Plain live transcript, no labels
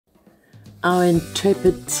Our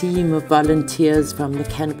intrepid team of volunteers from the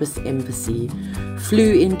Cannabis Embassy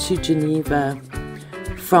flew into Geneva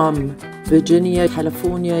from Virginia,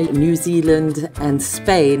 California, New Zealand and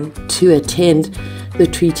Spain to attend the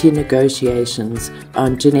treaty negotiations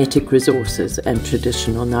on genetic resources and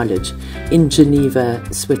traditional knowledge in Geneva,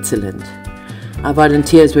 Switzerland. Our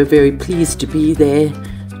volunteers were very pleased to be there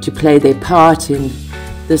to play their part in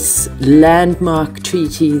this landmark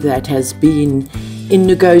treaty that has been in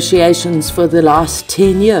negotiations for the last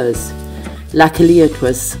 10 years. Luckily, it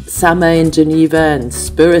was summer in Geneva and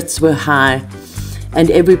spirits were high, and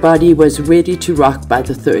everybody was ready to rock by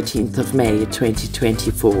the 13th of May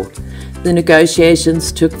 2024. The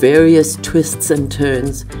negotiations took various twists and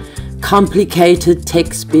turns, complicated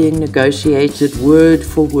texts being negotiated word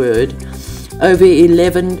for word over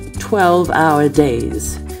 11 12-hour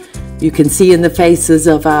days. You can see in the faces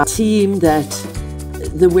of our team that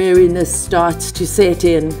the weariness starts to set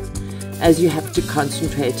in as you have to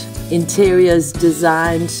concentrate. Interiors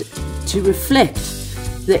designed to reflect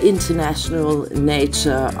the international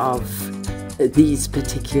nature of these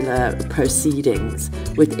particular proceedings,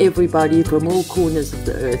 with everybody from all corners of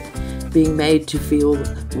the earth being made to feel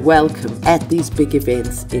welcome at these big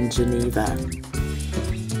events in Geneva.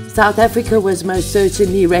 South Africa was most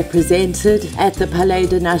certainly represented at the Palais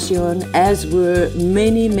des Nations, as were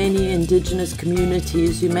many, many indigenous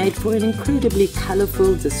communities who made for an incredibly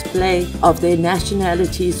colourful display of their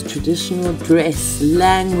nationalities, traditional dress,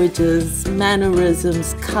 languages,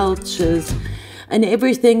 mannerisms, cultures, and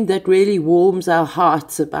everything that really warms our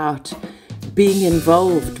hearts about being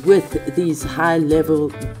involved with these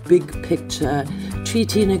high-level, big-picture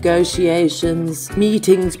treaty negotiations,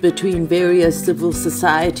 meetings between various civil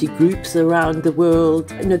society groups around the world,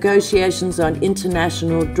 negotiations on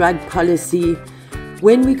international drug policy.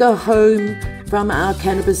 When we go home from our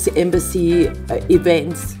Cannabis Embassy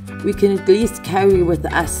events, we can at least carry with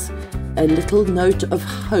us a little note of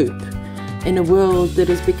hope in a world that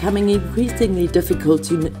is becoming increasingly difficult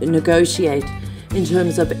to negotiate in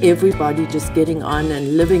terms of everybody just getting on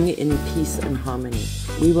and living in peace and harmony.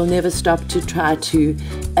 We will never stop to try to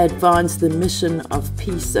advance the mission of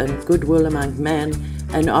peace and goodwill among men,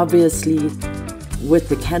 and obviously with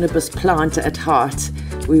the cannabis plant at heart,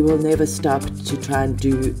 we will never stop to try and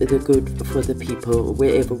do the good for the people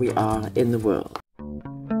wherever we are in the world.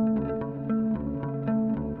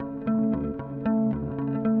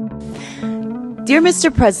 Dear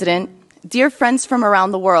Mr. President, dear friends from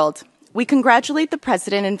around the world, we congratulate the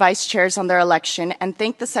President and Vice Chairs on their election and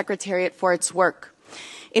thank the Secretariat for its work.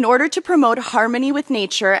 In order to promote harmony with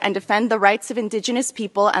nature and defend the rights of Indigenous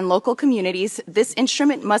people and local communities, this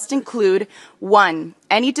instrument must include 1.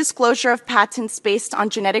 Any disclosure of patents based on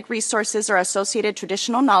genetic resources or associated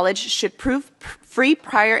traditional knowledge should prove free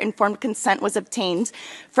prior informed consent was obtained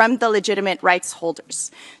from the legitimate rights holders.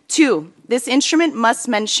 2. This instrument must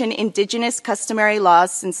mention Indigenous customary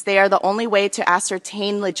laws since they are the only way to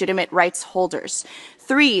ascertain legitimate rights holders.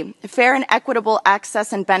 3. Fair and equitable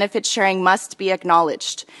access and benefit sharing must be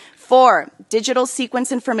acknowledged. 4. Digital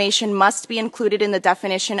sequence information must be included in the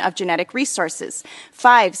definition of genetic resources.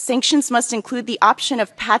 5. Sanctions must include the option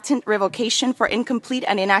of patent revocation for incomplete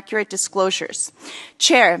and inaccurate disclosures.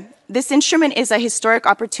 Chair, this instrument is a historic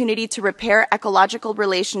opportunity to repair ecological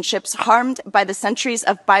relationships harmed by the centuries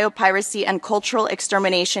of biopiracy and cultural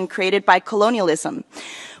extermination created by colonialism.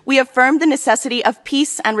 We affirm the necessity of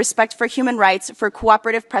peace and respect for human rights for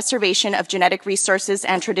cooperative preservation of genetic resources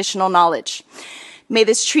and traditional knowledge. May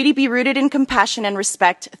this treaty be rooted in compassion and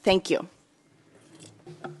respect. Thank you.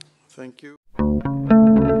 Thank you.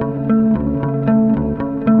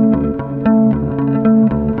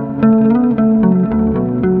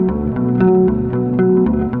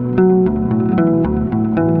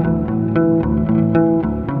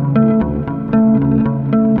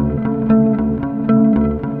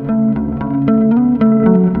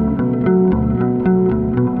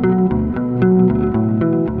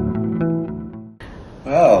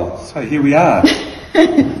 So here we are,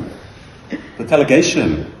 the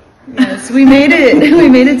delegation. Yes, we made it. We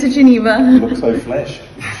made it to Geneva. You look so flash,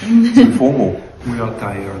 so formal. We are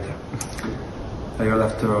tired. Tired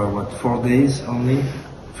after, what, 4 days only?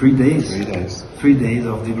 3 days? 3 days. 3 days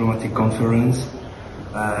of diplomatic conference,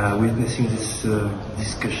 witnessing these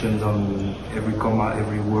discussions on every comma,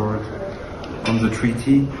 every word on the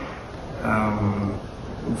treaty.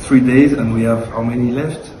 3 days, and we have how many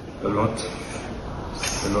left? A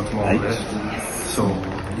lot more left. So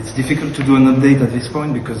it's difficult to do an update at this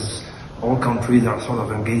point because all countries are sort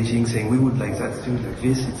of engaging, saying we would like that, things like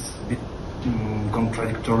this. It's a bit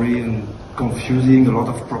contradictory and confusing, a lot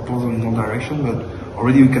of proposals in one direction, but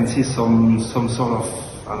already we can see some sort of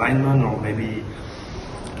alignment, or maybe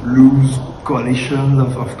loose coalitions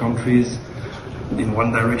of countries in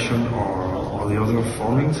one direction or the other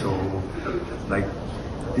forming. So like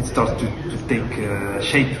it starts to take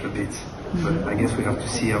shape a bit. But I guess we have to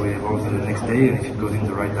see how it evolves the next day and if it goes in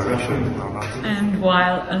the right direction or not. And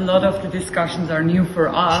while a lot of the discussions are new for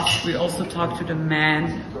us, we also talked to the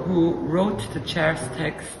man who wrote the chair's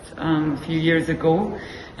text a few years ago.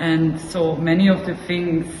 And so many of the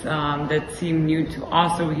things that seem new to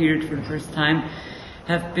us or hear it for the first time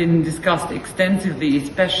have been discussed extensively,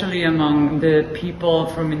 especially among the people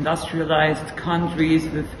from industrialized countries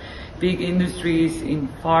with big industries in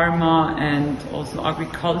pharma and also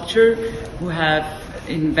agriculture, who have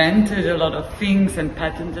invented a lot of things and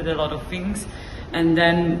patented a lot of things. And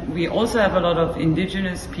then we also have a lot of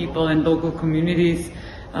indigenous people and local communities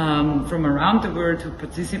from around the world who are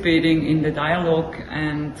participating in the dialogue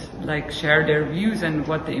and like share their views and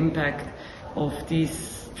what the impact of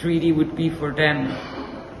this treaty would be for them.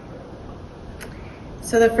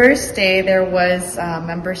 So the first day there was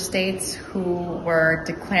member states who were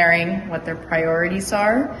declaring what their priorities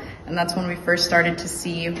are, and that's when we first started to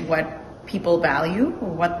see what people value, or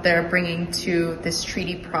what they're bringing to this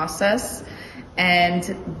treaty process. And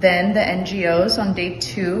then the NGOs on day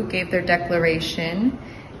 2 gave their declaration,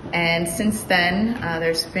 and since then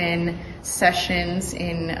there's been sessions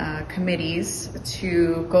in committees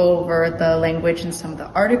to go over the language in some of the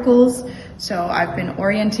articles. So I've been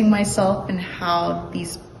orienting myself in how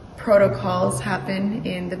these protocols happen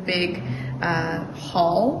in the big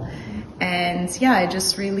hall. And yeah, I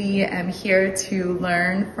just really am here to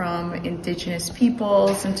learn from indigenous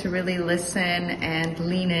peoples and to really listen and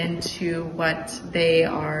lean into what they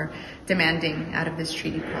are demanding out of this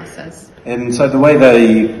treaty process. And so the way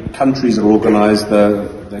the countries are organised,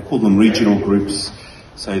 they call them regional groups.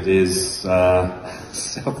 So there's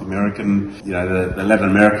South American, the Latin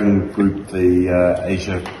American group, the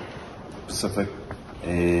Asia Pacific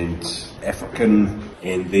and African,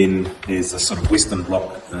 and then there's a sort of Western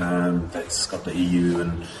bloc that's got the EU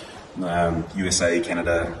and USA,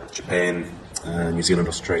 Canada, Japan, New Zealand,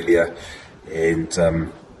 Australia, and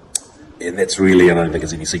that's really, I don't think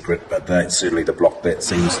it's any secret, but that's certainly the bloc that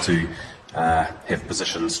seems to have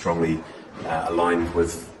positions strongly aligned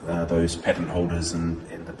with those patent holders and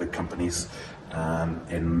the big companies,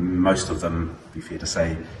 and most of them, be fair to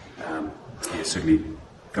say, certainly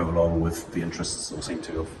go along with the interests, or seem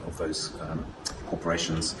to, of those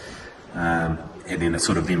corporations, and then it's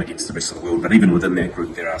sort of them against the rest of the world. But even within that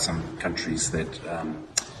group, there are some countries that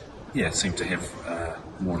seem to have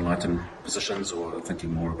more enlightened positions, or are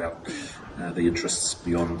thinking more about the interests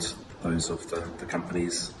beyond those of the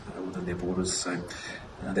companies within their borders. So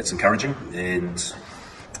that's encouraging, and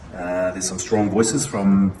there's some strong voices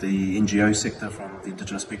from the NGO sector, from the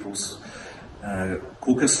Indigenous Peoples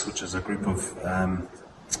Caucus, which is a group of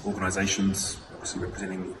organisations obviously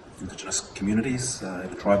representing Indigenous communities at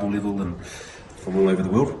the tribal level and from all over the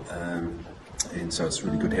world. And so it's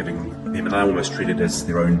really good having them, and they're almost treated as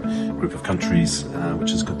their own group of countries,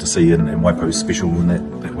 which is good to see, and WIPO is special in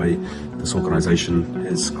that way. This organisation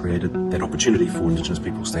has created that opportunity for Indigenous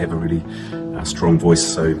peoples to have a really strong voice,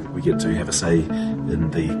 so we get to have a say in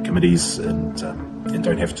the committees, and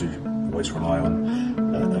don't have to always rely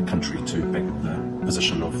on a country to back the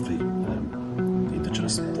position of the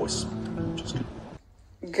Indigenous voice, which is good.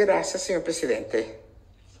 Gracias, señor presidente.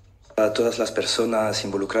 A todas las personas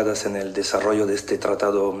involucradas en el desarrollo de este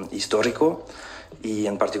tratado histórico, y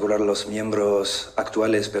en particular los miembros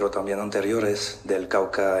actuales pero también anteriores del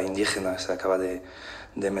Cauca indígena, se acaba de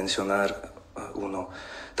mencionar uno.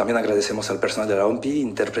 También agradecemos al personal de la OMPI,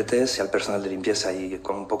 intérpretes y al personal de limpieza, y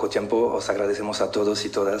con poco tiempo os agradecemos a todos y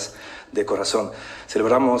todas de corazón.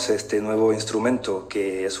 Celebramos este nuevo instrumento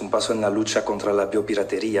que es un paso en la lucha contra la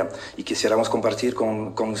biopiratería, y quisiéramos compartir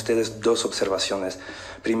con ustedes dos observaciones.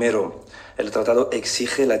 Primero, el tratado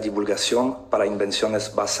exige la divulgación para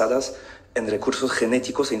invenciones basadas en recursos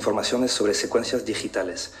genéticos e informaciones sobre secuencias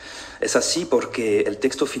digitales. Es así porque el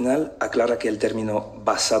texto final aclara que el término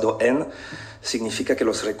basado en significa que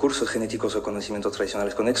los recursos genéticos o conocimientos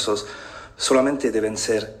tradicionales conexos solamente deben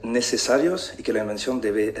ser necesarios y que la invención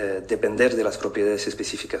debe depender de las propiedades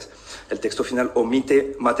específicas. El texto final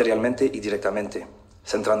omite materialmente y directamente,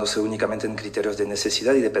 centrándose únicamente en criterios de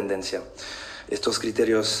necesidad y dependencia. Estos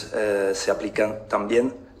criterios se aplican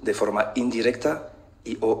también de forma indirecta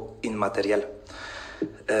y o inmaterial.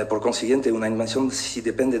 Por consiguiente, una invención, si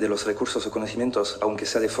depende de los recursos o conocimientos, aunque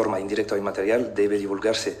sea de forma indirecta o inmaterial, debe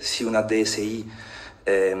divulgarse. Si una DSI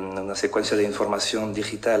Una secuencia de información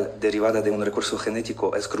digital derivada de un recurso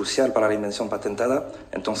genético es crucial para la invención patentada,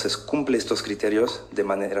 entonces cumple estos criterios de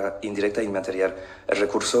manera indirecta e inmaterial. El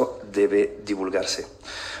recurso debe divulgarse.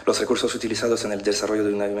 Los recursos utilizados en el desarrollo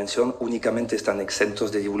de una invención únicamente están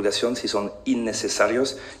exentos de divulgación si son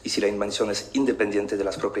innecesarios y si la invención es independiente de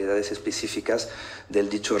las propiedades específicas del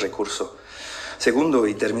dicho recurso. Segundo,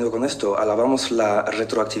 y termino con esto, alabamos la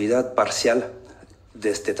retroactividad parcial de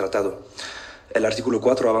este tratado. El artículo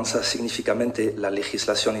 4 avanza significativamente la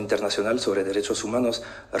legislación internacional sobre derechos humanos,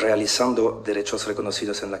 realizando derechos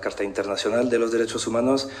reconocidos en la Carta Internacional de los Derechos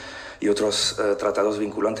Humanos y otros tratados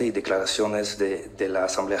vinculantes y declaraciones de la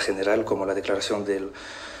Asamblea General, como la Declaración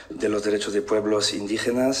de los Derechos de Pueblos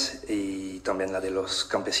Indígenas y también la de los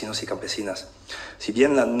campesinos y campesinas. Si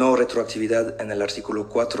bien la no retroactividad en el artículo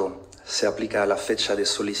 4 se aplica a la fecha de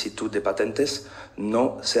solicitud de patentes,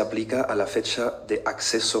 no se aplica a la fecha de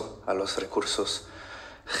acceso a los recursos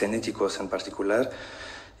genéticos en particular,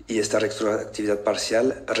 y esta retroactividad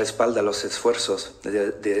parcial respalda los esfuerzos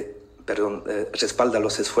respalda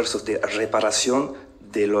los esfuerzos de reparación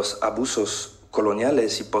de los abusos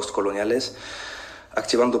coloniales y postcoloniales,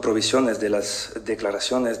 activando provisiones de las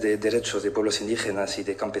declaraciones de derechos de pueblos indígenas y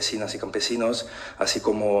de campesinas y campesinos, así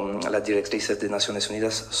como las directrices de Naciones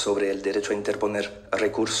Unidas sobre el derecho a interponer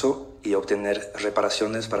recurso y obtener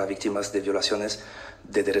reparaciones para víctimas de violaciones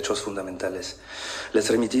de derechos fundamentales. Les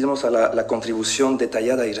remitimos a la contribución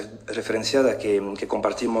detallada y referenciada que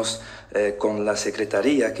compartimos con la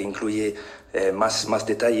Secretaría, que incluye más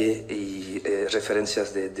detalle y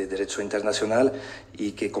referencias de derecho internacional,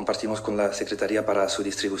 y que compartimos con la Secretaría para su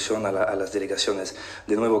distribución a las delegaciones.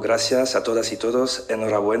 De nuevo, gracias a todas y todos,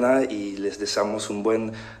 enhorabuena y les deseamos un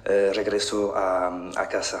buen regreso a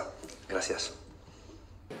casa. Gracias.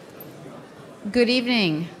 Good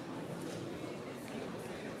evening.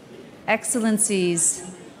 Excellencies,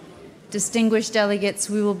 distinguished delegates,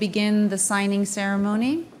 we will begin the signing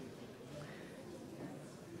ceremony.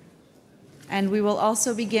 And we will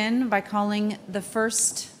also begin by calling the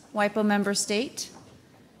first WIPO member state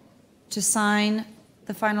to sign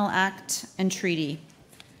the final act and treaty.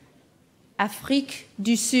 Afrique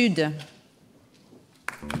du Sud.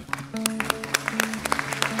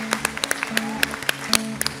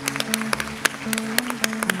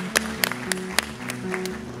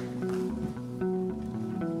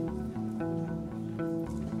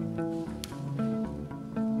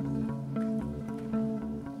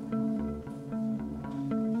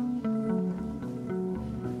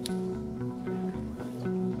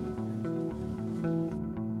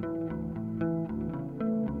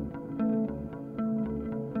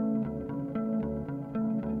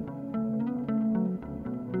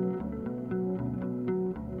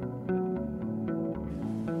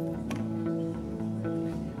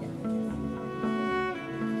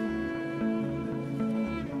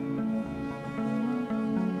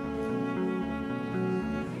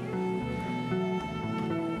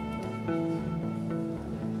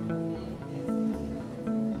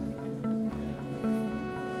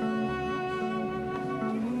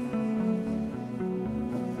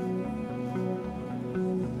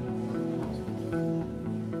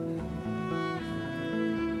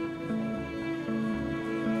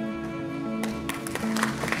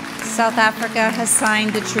 South Africa has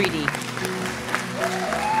signed the treaty.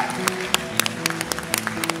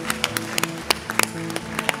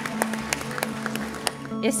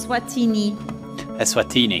 Eswatini.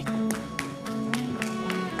 Eswatini.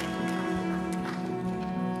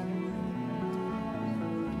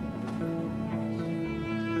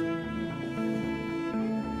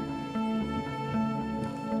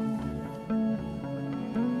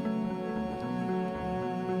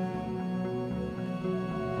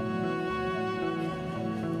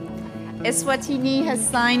 Eswatini has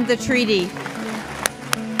signed the treaty.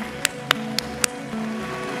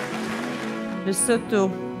 Lesotho.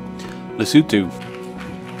 Lesotho.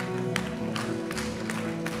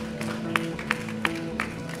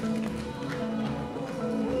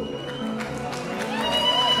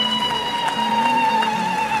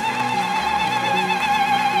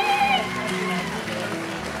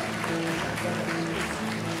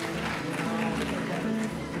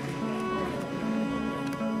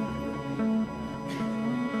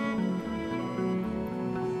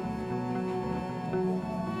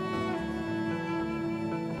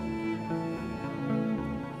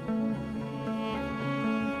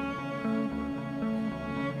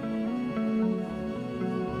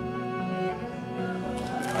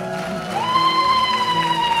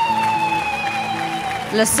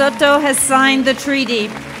 Lesotho has signed the treaty.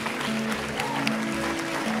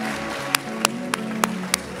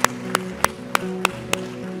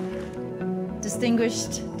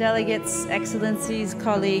 distinguished delegates, excellencies,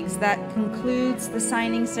 colleagues, that concludes the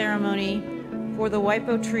signing ceremony for the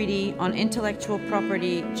WIPO Treaty on Intellectual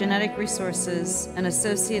Property, Genetic Resources, and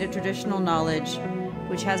Associated Traditional Knowledge,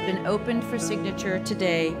 which has been opened for signature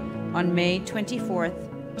today on May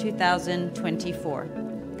 24th, 2024.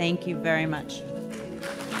 Thank you very much.